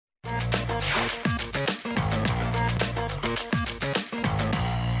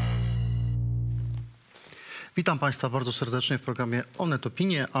Witam Państwa bardzo serdecznie w programie Onet,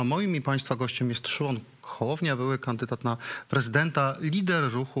 Opinie, a moim i Państwa gościem jest Hołownia, były kandydat na prezydenta,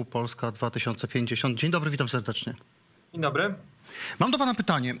 lider ruchu Polska 2050. Dzień dobry, witam serdecznie. Dzień dobry. Mam do Pana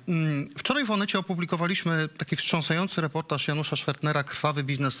pytanie. Wczoraj w Onecie opublikowaliśmy taki wstrząsający reportaż Janusza Schwertnera, Krwawy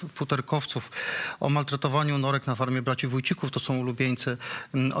biznes futerkowców, o maltretowaniu norek na farmie braci Wójcików. To są ulubieńcy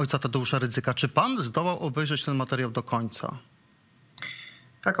ojca Tadeusza Rydzyka. Czy Pan zdołał obejrzeć ten materiał do końca?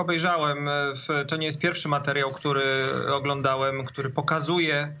 Tak, obejrzałem. To nie jest pierwszy materiał, który oglądałem, który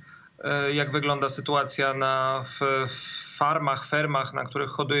pokazuje, jak wygląda sytuacja w farmach, fermach, na których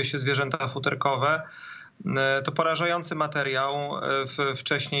hoduje się zwierzęta futerkowe. To porażający materiał.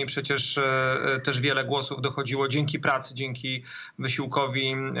 Wcześniej przecież też wiele głosów dochodziło dzięki pracy, dzięki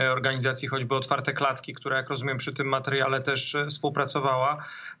wysiłkowi organizacji choćby Otwarte Klatki, która, jak rozumiem, przy tym materiale też współpracowała.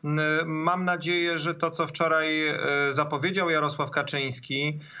 Mam nadzieję, że to, co wczoraj zapowiedział Jarosław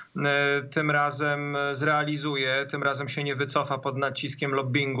Kaczyński, tym razem zrealizuje, tym razem się nie wycofa pod naciskiem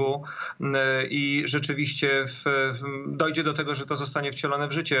lobbingu i rzeczywiście dojdzie do tego, że to zostanie wcielone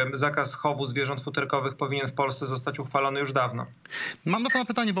w życie. Zakaz chowu zwierząt futerkowych powinien w Polsce zostać uchwalony już dawno. Mam do Pana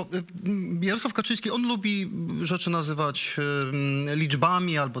pytanie, bo Jarosław Kaczyński, on lubi rzeczy nazywać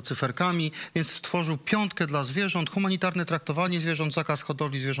liczbami albo cyferkami, więc stworzył 5 dla zwierząt, humanitarne traktowanie zwierząt, zakaz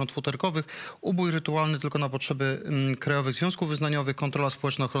hodowli zwierząt futerkowych, ubój rytualny tylko na potrzeby krajowych związków wyznaniowych, kontrola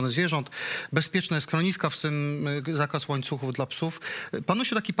społeczna ochrony zwierząt, bezpieczne schroniska, w tym zakaz łańcuchów dla psów. Panu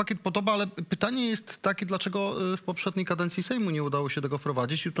się taki pakiet podoba, ale pytanie jest takie, dlaczego w poprzedniej kadencji Sejmu nie udało się tego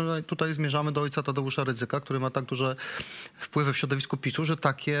wprowadzić? I tutaj zmierzamy do ojca Tadeusza Rydzyka, który ma tak duże wpływy w środowisku PiS-u, że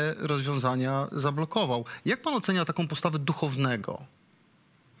takie rozwiązania zablokował. Jak pan ocenia taką postawę duchownego?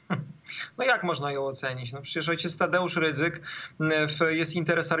 No jak można ją ocenić? No przecież ojciec Tadeusz Rydzyk jest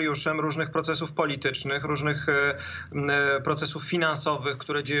interesariuszem różnych procesów politycznych, różnych procesów finansowych,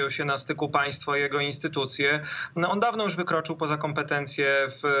 które dzieją się na styku państwa i jego instytucje. No on dawno już wykroczył poza kompetencje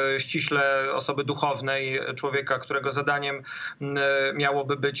ściśle osoby duchownej, człowieka, którego zadaniem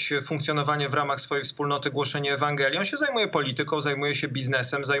miałoby być funkcjonowanie w ramach swojej wspólnoty, głoszenie Ewangelii. On się zajmuje polityką, zajmuje się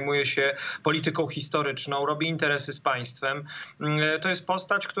biznesem, zajmuje się polityką historyczną, robi interesy z państwem. To jest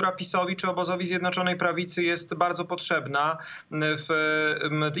postać, która PiS-owi czy obozowi Zjednoczonej Prawicy jest bardzo potrzebna.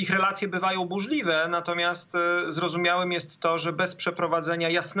 Ich relacje bywają burzliwe, natomiast zrozumiałym jest to, że bez przeprowadzenia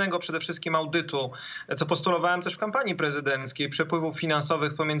jasnego przede wszystkim audytu, co postulowałem też w kampanii prezydenckiej, przepływów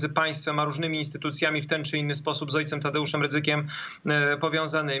finansowych pomiędzy państwem a różnymi instytucjami w ten czy inny sposób z ojcem Tadeuszem Rydzykiem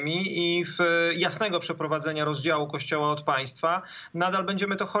powiązanymi i jasnego przeprowadzenia rozdziału Kościoła od państwa, nadal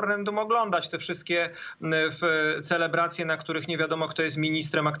będziemy to horrendum oglądać. Te wszystkie celebracje, na których nie wiadomo, kto jest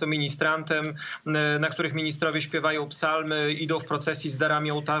ministrem, a kto ministrantem, na których ministrowie śpiewają psalmy, idą w procesji z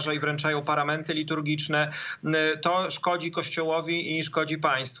darami ołtarza i wręczają paramenty liturgiczne. To szkodzi Kościołowi i szkodzi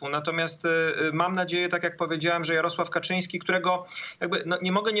państwu. Natomiast mam nadzieję, tak jak powiedziałem, że Jarosław Kaczyński, którego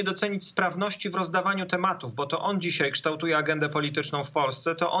nie mogę nie docenić sprawności w rozdawaniu tematów, bo to on dzisiaj kształtuje agendę polityczną w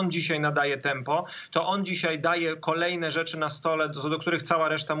Polsce, to on dzisiaj nadaje tempo, to on dzisiaj daje kolejne rzeczy na stole, do których cała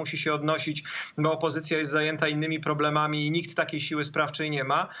reszta musi się odnosić, bo opozycja jest zajęta innymi problemami i nikt takiej siły sprawczej nie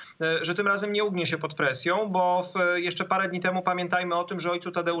ma, że tym razem nie ugnie się pod presją, bo jeszcze parę dni temu pamiętajmy o tym, że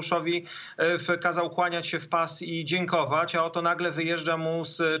ojcu Tadeuszowi kazał kłaniać się w pas i dziękować, a oto nagle wyjeżdża mu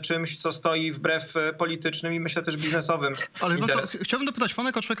z czymś, co stoi wbrew politycznym i myślę też biznesowym interesom. Chciałbym dopytać pana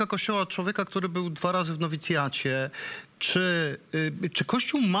jako człowieka Kościoła, człowieka, który był 2 razy w nowicjacie, czy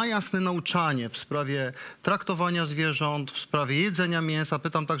Kościół ma jasne nauczanie w sprawie traktowania zwierząt, w sprawie jedzenia mięsa?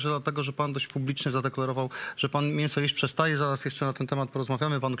 Pytam także dlatego, że pan dość publicznie zadeklarował, że pan mięso jeść przestaje. Zaraz jeszcze na ten temat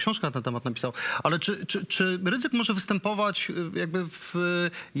porozmawiamy. Pan książkę na ten temat napisał. Ale czy Rydzyk może występować jakby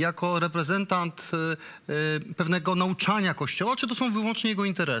jako reprezentant pewnego nauczania Kościoła, czy to są wyłącznie jego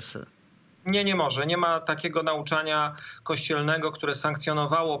interesy? Nie może. Nie ma takiego nauczania kościelnego, które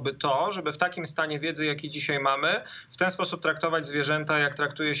sankcjonowałoby to, żeby w takim stanie wiedzy, jaki dzisiaj mamy, w ten sposób traktować zwierzęta, jak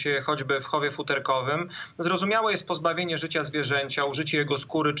traktuje się je choćby w chowie futerkowym. Zrozumiałe jest pozbawienie życia zwierzęcia, użycie jego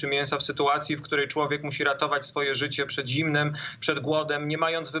skóry czy mięsa w sytuacji, w której człowiek musi ratować swoje życie przed zimnem, przed głodem, nie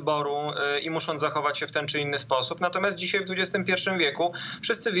mając wyboru i musząc zachować się w ten czy inny sposób. Natomiast dzisiaj w XXI wieku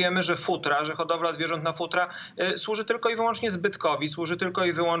wszyscy wiemy, że że hodowla zwierząt na futra służy tylko i wyłącznie zbytkowi, służy tylko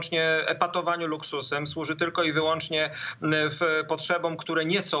i wyłącznie epatowaniu luksusem, służy tylko i wyłącznie potrzebom, które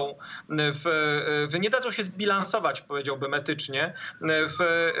nie dadzą się zbilansować, powiedziałbym etycznie.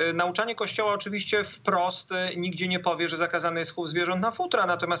 Nauczanie Kościoła oczywiście wprost nigdzie nie powie, że zakazany jest chów zwierząt na futra,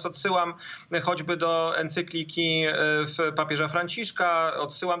 natomiast odsyłam choćby do encykliki papieża Franciszka,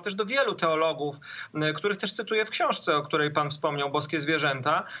 odsyłam też do wielu teologów, których też cytuję w książce, o której pan wspomniał, Boskie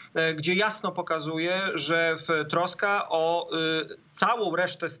zwierzęta, gdzie jasno pokazuje, że troska o całą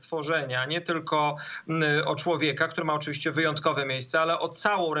resztę stworzenia, stworzenia, nie tylko o człowieka, który ma oczywiście wyjątkowe miejsce, ale o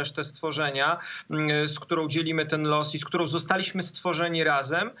całą resztę stworzenia, z którą dzielimy ten los i z którą zostaliśmy stworzeni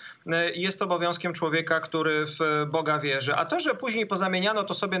razem, jest obowiązkiem człowieka, który w Boga wierzy. A to, że później pozamieniano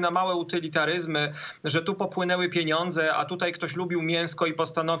to sobie na małe utylitaryzmy, że tu popłynęły pieniądze, a tutaj ktoś lubił mięsko i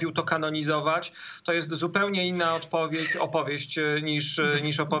postanowił to kanonizować, to jest zupełnie inna opowieść niż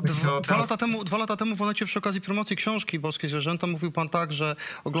opowieść o... Dwa lata temu w Onecie przy okazji promocji książki Boskie Zwierzęta mówił pan tak, że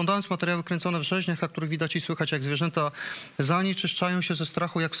oglądając materiały kręcone w rzeźniach, na których widać i słychać, jak zwierzęta zanieczyszczają się ze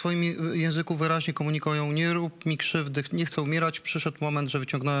strachu, jak w swoim języku wyraźnie komunikują: nie rób mi krzywdy, nie chcę umierać, przyszedł moment, że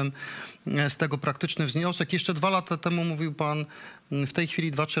wyciągnąłem z tego praktyczny wniosek. Jeszcze 2 lata temu mówił pan: w tej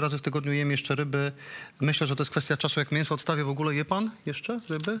chwili 2-3 razy w tygodniu jem jeszcze ryby. Myślę, że to jest kwestia czasu, jak mięso odstawię. W ogóle je pan jeszcze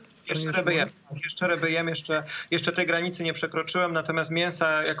ryby? Jeszcze ryby jem, jeszcze tej granicy nie przekroczyłem, natomiast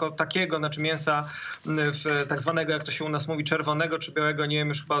mięsa jako takiego, znaczy mięsa tak zwanego, jak to się u nas mówi, czerwonego czy białego, nie jem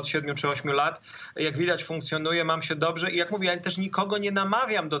już chyba od 7 czy 8 lat. Jak widać, funkcjonuje, mam się dobrze i jak mówię, ja też nikogo nie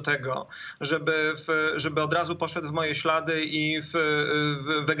namawiam do tego, żeby od razu poszedł w moje ślady i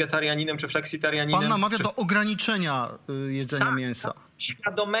wegetarianinem czy fleksitarianinem. Pan namawia do ograniczenia jedzenia mięsa.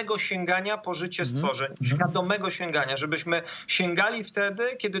 Świadomego sięgania po życie stworzeń. Świadomego sięgania, żebyśmy sięgali wtedy,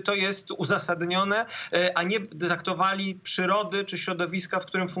 kiedy to jest uzasadnione, a nie traktowali przyrody czy środowiska, w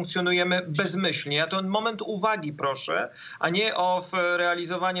którym funkcjonujemy, bezmyślnie. Ja to moment uwagi proszę, a nie o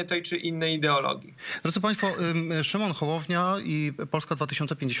realizowanie tej czy innej ideologii. Drodzy państwo, Szymon Hołownia i Polska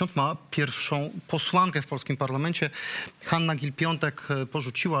 2050 ma pierwszą posłankę w polskim parlamencie. Hanna Gill-Piątek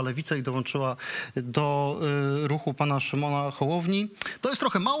porzuciła lewicę i dołączyła do ruchu pana Szymona Hołowni. To jest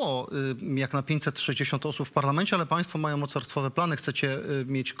trochę mało jak na 560 osób w parlamencie, ale państwo mają mocarstwowe plany. Chcecie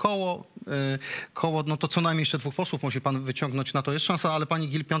mieć koło, no to co najmniej jeszcze 2 posłów musi pan wyciągnąć, na to jest szansa, ale pani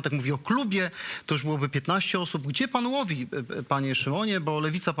Gill-Piątek mówi o klubie, to już byłoby 15 osób. Gdzie pan łowi, panie Szymonie, bo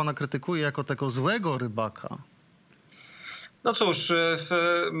lewica pana krytykuje jako tego złego rybaka? No cóż,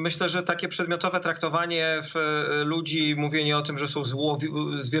 myślę, że takie przedmiotowe traktowanie ludzi, mówienie o tym, że są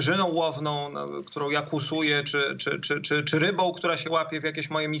zwierzyną łowną, którą ja kusuję, czy rybą, która się łapie w jakieś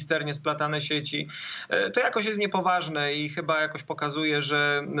moje misternie splatane sieci, to jakoś jest niepoważne i chyba jakoś pokazuje,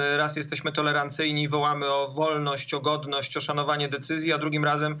 że raz jesteśmy tolerancyjni, wołamy o wolność, o godność, o szanowanie decyzji, a drugim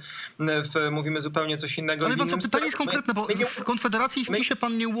razem mówimy zupełnie coś innego. Ale co, pytanie jest konkretne, bo w Konfederacji i w PiS-ie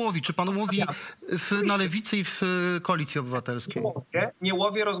pan nie łowi. Czy pan łowi na lewicy i w Koalicji Obywatelskiej? Nie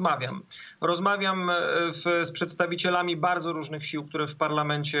łowię, rozmawiam. Rozmawiam z przedstawicielami bardzo różnych sił, które w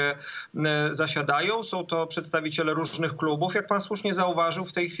parlamencie zasiadają. Są to przedstawiciele różnych klubów. Jak pan słusznie zauważył,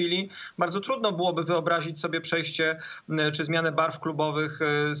 w tej chwili bardzo trudno byłoby wyobrazić sobie przejście czy zmianę barw klubowych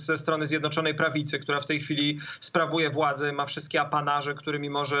ze strony Zjednoczonej Prawicy, która w tej chwili sprawuje władzę, ma wszystkie apanaże, którymi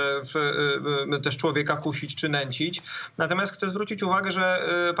może też człowieka kusić czy nęcić. Natomiast chcę zwrócić uwagę, że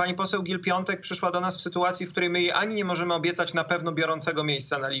pani poseł Gill-Piątek przyszła do nas w sytuacji, w której my jej ani nie możemy obiecać na pewno biorącego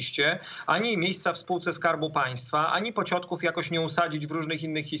miejsca na liście, ani miejsca w spółce Skarbu Państwa, ani pociotków jakoś nie usadzić w różnych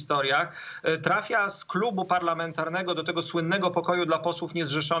innych historiach. Trafia z klubu parlamentarnego do tego słynnego pokoju dla posłów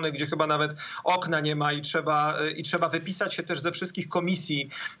niezrzeszonych, gdzie chyba nawet okna nie ma i trzeba wypisać się też ze wszystkich komisji,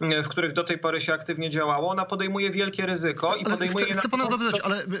 w których do tej pory się aktywnie działało. Ona podejmuje wielkie ryzyko i podejmuje... Chcę pana zapytać,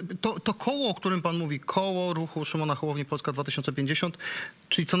 ale to koło, o którym pan mówi, koło ruchu Szymona Hołowni Polska 2050,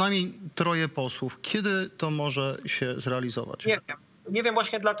 czyli co najmniej 3 posłów, kiedy to może się zrealizować? Nie wiem. Nie wiem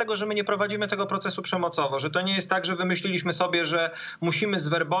właśnie dlatego, że my nie prowadzimy tego procesu przemocowo, że to nie jest tak, że wymyśliliśmy sobie, że musimy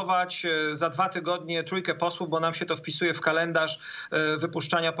zwerbować za 2 tygodnie 3 posłów, bo nam się to wpisuje w kalendarz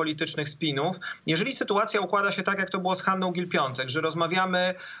wypuszczania politycznych spinów. Jeżeli sytuacja układa się tak, jak to było z Hanną Gill-Piątek, że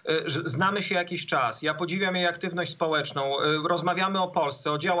rozmawiamy, że znamy się jakiś czas, ja podziwiam jej aktywność społeczną, rozmawiamy o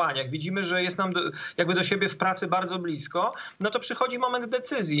Polsce, o działaniach, widzimy, że jest nam jakby do siebie w pracy bardzo blisko, no to przychodzi moment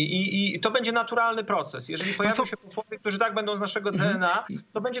decyzji i to będzie naturalny proces. Jeżeli pojawią się posłowie, którzy tak będą z naszego DNA,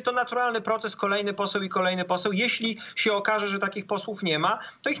 to będzie to naturalny proces, kolejny poseł i kolejny poseł. Jeśli się okaże, że takich posłów nie ma,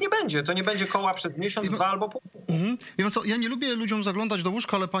 to ich nie będzie. To nie będzie koła przez miesiąc, 2 albo pół. Ja nie lubię ludziom zaglądać do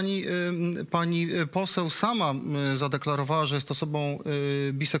łóżka, ale pani poseł sama zadeklarowała, że jest osobą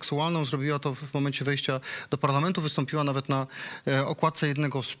biseksualną. Zrobiła to w momencie wejścia do parlamentu. Wystąpiła nawet na okładce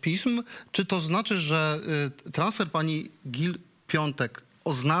jednego z pism. Czy to znaczy, że transfer pani Gill-Piątek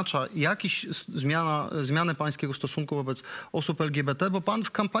oznacza jakąś zmianę pańskiego stosunku wobec osób LGBT? Bo pan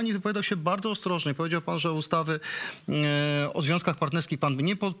w kampanii wypowiadał się bardzo ostrożnie. Powiedział pan, że ustawy o związkach partnerskich pan by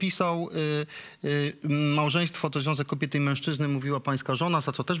nie podpisał. Małżeństwo to związek kobiety i mężczyzny, mówiła pańska żona,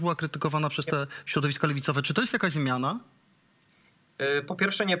 za co też była krytykowana przez te środowiska lewicowe. Czy to jest jakaś zmiana? Po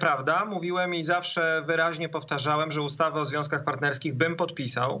pierwsze nieprawda. Mówiłem i zawsze wyraźnie powtarzałem, że ustawę o związkach partnerskich bym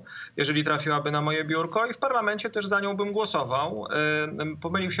podpisał, jeżeli trafiłaby na moje biurko i w parlamencie też za nią bym głosował.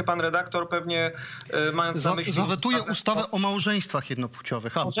 Pomylił się pan redaktor pewnie mając na myśli... Zawetuje ustawę o małżeństwach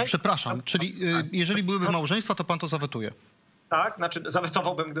jednopłciowych. Przepraszam, czyli jeżeli byłyby małżeństwa, to pan to zawetuje. Tak, znaczy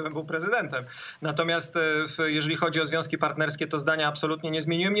zawetowałbym, gdybym był prezydentem. Natomiast jeżeli chodzi o związki partnerskie, to zdania absolutnie nie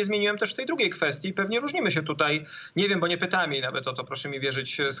zmieniłem. Nie zmieniłem też w tej drugiej kwestii. Pewnie różnimy się tutaj, nie wiem, bo nie pytałem jej nawet o to, proszę mi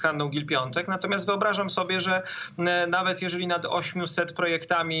wierzyć, z Hanną Gill-Piątek. Natomiast wyobrażam sobie, że nawet jeżeli nad 800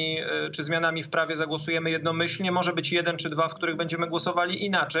 projektami czy zmianami w prawie zagłosujemy jednomyślnie, może być 1 czy 2, w których będziemy głosowali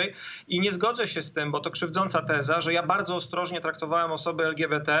inaczej. I nie zgodzę się z tym, bo to krzywdząca teza, że ja bardzo ostrożnie traktowałem osoby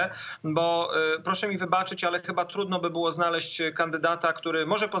LGBT, bo proszę mi wybaczyć, ale chyba trudno by było znaleźć kandydata, który,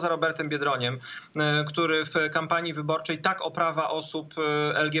 może poza Robertem Biedroniem, który w kampanii wyborczej tak o prawa osób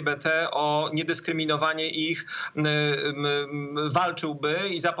LGBT, o niedyskryminowanie ich walczyłby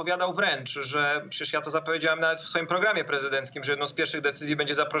i zapowiadał wręcz, że przecież ja to zapowiedziałem nawet w swoim programie prezydenckim, że jedną z pierwszych decyzji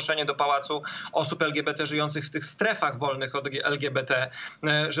będzie zaproszenie do pałacu osób LGBT żyjących w tych strefach wolnych od LGBT,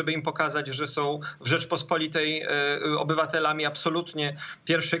 żeby im pokazać, że są w Rzeczpospolitej obywatelami absolutnie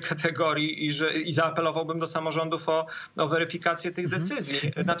pierwszej kategorii i zaapelowałbym do samorządów o weryfikację tych decyzji.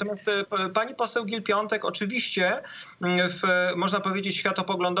 Natomiast pani poseł Gill-Piątek oczywiście można powiedzieć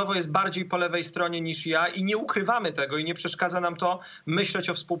światopoglądowo jest bardziej po lewej stronie niż ja i nie ukrywamy tego i nie przeszkadza nam to myśleć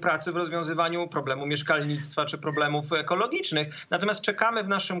o współpracy w rozwiązywaniu problemu mieszkalnictwa czy problemów ekologicznych. Natomiast czekamy w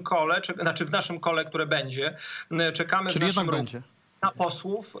naszym kole, w naszym kole, które będzie, czekamy czyli w naszym ruchu będzie na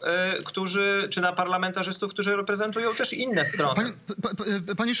posłów, czy na parlamentarzystów, którzy reprezentują też inne strony.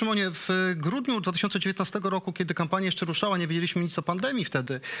 Panie Szymonie, w grudniu 2019 roku, kiedy kampania jeszcze ruszała, nie wiedzieliśmy nic o pandemii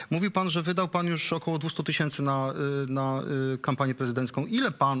wtedy, mówił pan, że wydał pan już około 200 000 na kampanię prezydencką.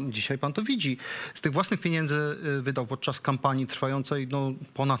 Ile dzisiaj pan to widzi, z tych własnych pieniędzy wydał podczas kampanii trwającej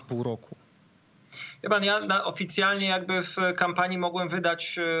ponad pół roku? Ja oficjalnie jakby w kampanii mogłem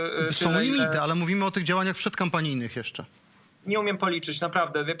wydać Są limity, ale mówimy o tych działaniach przedkampanijnych jeszcze. Nie umiem policzyć,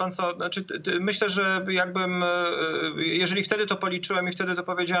 naprawdę. Wie pan co, znaczy, myślę, że jeżeli wtedy to policzyłem i wtedy to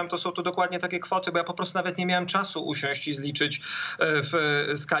powiedziałem, to są to dokładnie takie kwoty, bo ja po prostu nawet nie miałem czasu usiąść i zliczyć w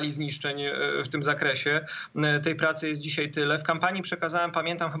skali zniszczeń w tym zakresie. Tej pracy jest dzisiaj tyle. W kampanii przekazałem,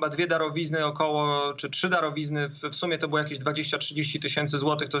 pamiętam, chyba 2 darowizny czy 3 darowizny. W sumie to było jakieś 20-30 tysięcy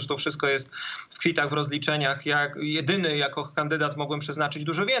złotych. To wszystko jest w kwitach, w rozliczeniach. Ja jedyny jako kandydat mogłem przeznaczyć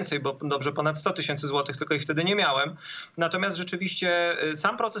dużo więcej, bo dobrze ponad 100 tysięcy złotych, tylko ich wtedy nie miałem. Natomiast rzeczywiście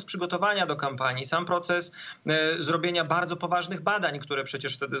sam proces przygotowania do kampanii, sam proces zrobienia bardzo poważnych badań, które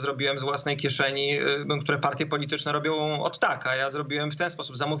przecież wtedy zrobiłem z własnej kieszeni, które partie polityczne robią od tak, a ja zrobiłem w ten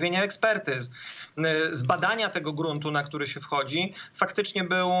sposób. Zamówienia ekspertyz, zbadania tego gruntu, na który się wchodzi, faktycznie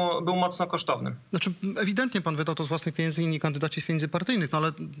był mocno kosztowny. Znaczy, ewidentnie pan wydał to z własnych pieniędzy, inni kandydaci z pieniędzy partyjnych, no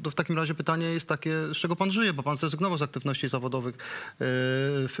ale w takim razie pytanie jest takie, z czego pan żyje, bo pan zrezygnował z aktywności zawodowych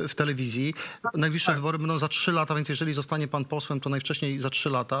w telewizji. Najbliższe wybory będą za 3 lata, więc jeżeli zostanie pan posłem, to najwcześniej za 3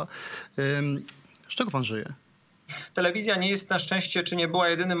 lata. Z czego pan żyje? Telewizja nie jest na szczęście, czy nie była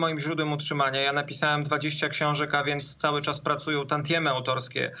jedynym moim źródłem utrzymania. Ja napisałem 20 książek, a więc cały czas pracują tantiemy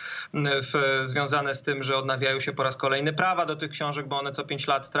autorskie związane z tym, że odnawiają się po raz kolejny prawa do tych książek, bo one co 5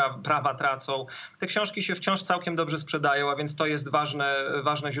 lat prawa tracą. Te książki się wciąż całkiem dobrze sprzedają, a więc to jest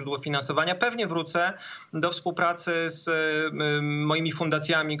ważne źródło finansowania. Pewnie wrócę do współpracy z moimi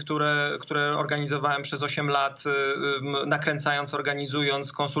fundacjami, które organizowałem przez 8 lat, nakręcając,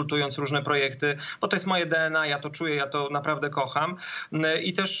 organizując, konsultując różne projekty, bo to jest moje DNA, ja to czuję, ja to naprawdę kocham.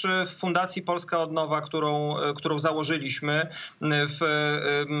 I też w Fundacji Polska Odnowa, którą założyliśmy,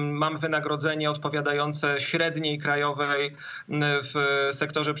 mam wynagrodzenie odpowiadające średniej krajowej w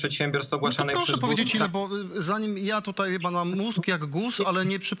sektorze przedsiębiorstw ogłaszanej przez GUS. Proszę powiedzieć ile, bo zanim ja tutaj chyba mam mózg jak GUS, ale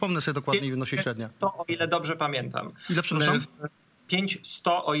nie przypomnę sobie dokładnie, ile wynosi średnia. 100, o ile dobrze pamiętam. Ile, przepraszam? 500,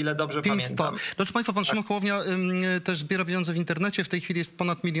 o ile dobrze pamiętam. Drodzy państwo, pan Szymon Hołownia też zbiera pieniądze w internecie. W tej chwili jest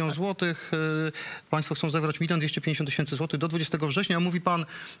ponad 1 000 000 złotych. Państwo chcą zebrać 1 250 000 złotych do 20 września. Mówi pan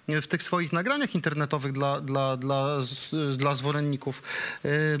w tych swoich nagraniach internetowych dla zwolenników,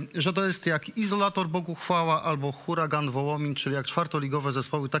 że to jest jak Izolator Bogu chwała albo Huragan Wołomin, czyli jak czwartoligowe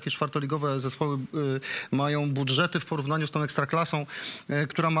zespoły. Takie czwartoligowe zespoły mają budżety w porównaniu z tą Ekstraklasą,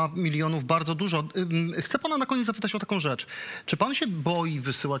 która ma milionów bardzo dużo. Chcę pana na koniec zapytać o taką rzecz. Czy pan się boi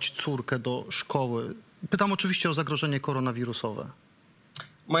wysyłać córkę do szkoły? Pytam oczywiście o zagrożenie koronawirusowe.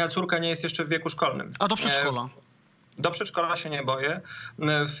 Moja córka nie jest jeszcze w wieku szkolnym. A do przedszkola? Do przedszkola się nie boję.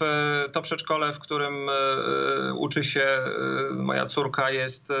 To przedszkole, w którym uczy się moja córka,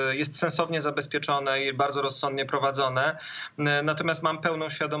 jest sensownie zabezpieczone i bardzo rozsądnie prowadzone. Natomiast mam pełną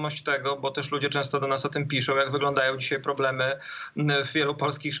świadomość tego, bo też ludzie często do nas o tym piszą, jak wyglądają dzisiaj problemy w wielu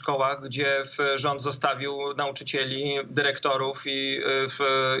polskich szkołach, gdzie rząd zostawił nauczycieli, dyrektorów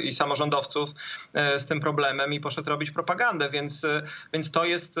i samorządowców z tym problemem i poszedł robić propagandę. Więc to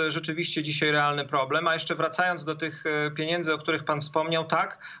jest rzeczywiście dzisiaj realny problem. A jeszcze wracając do tych pieniędzy, o których pan wspomniał,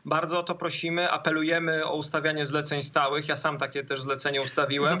 tak, bardzo o to prosimy, apelujemy o ustawianie zleceń stałych. Ja sam takie też zlecenie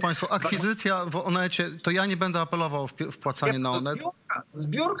ustawiłem. Drodzy państwo, akwizycja w Onecie, to ja nie będę apelował o wpłacanie na Onet.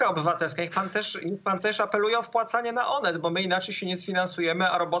 Zbiórka obywatelska. Niech pan też apeluje o wpłacanie na Onet, bo my inaczej się nie sfinansujemy,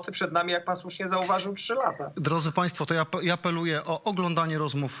 a roboty przed nami, jak pan słusznie zauważył, 3 lata. Drodzy państwo, to ja apeluję o oglądanie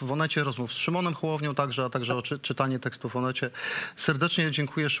rozmów w Onecie, rozmów z Szymonem Hołownią także, a także o czytanie tekstów w Onecie. Serdecznie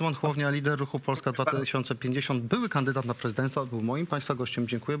dziękuję. Szymon Hołownia, lider ruchu Polska 2050, były kandydat na prezydenta, był moim państwa gościem.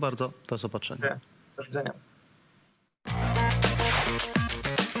 Dziękuję bardzo. Do zobaczenia. Do widzenia.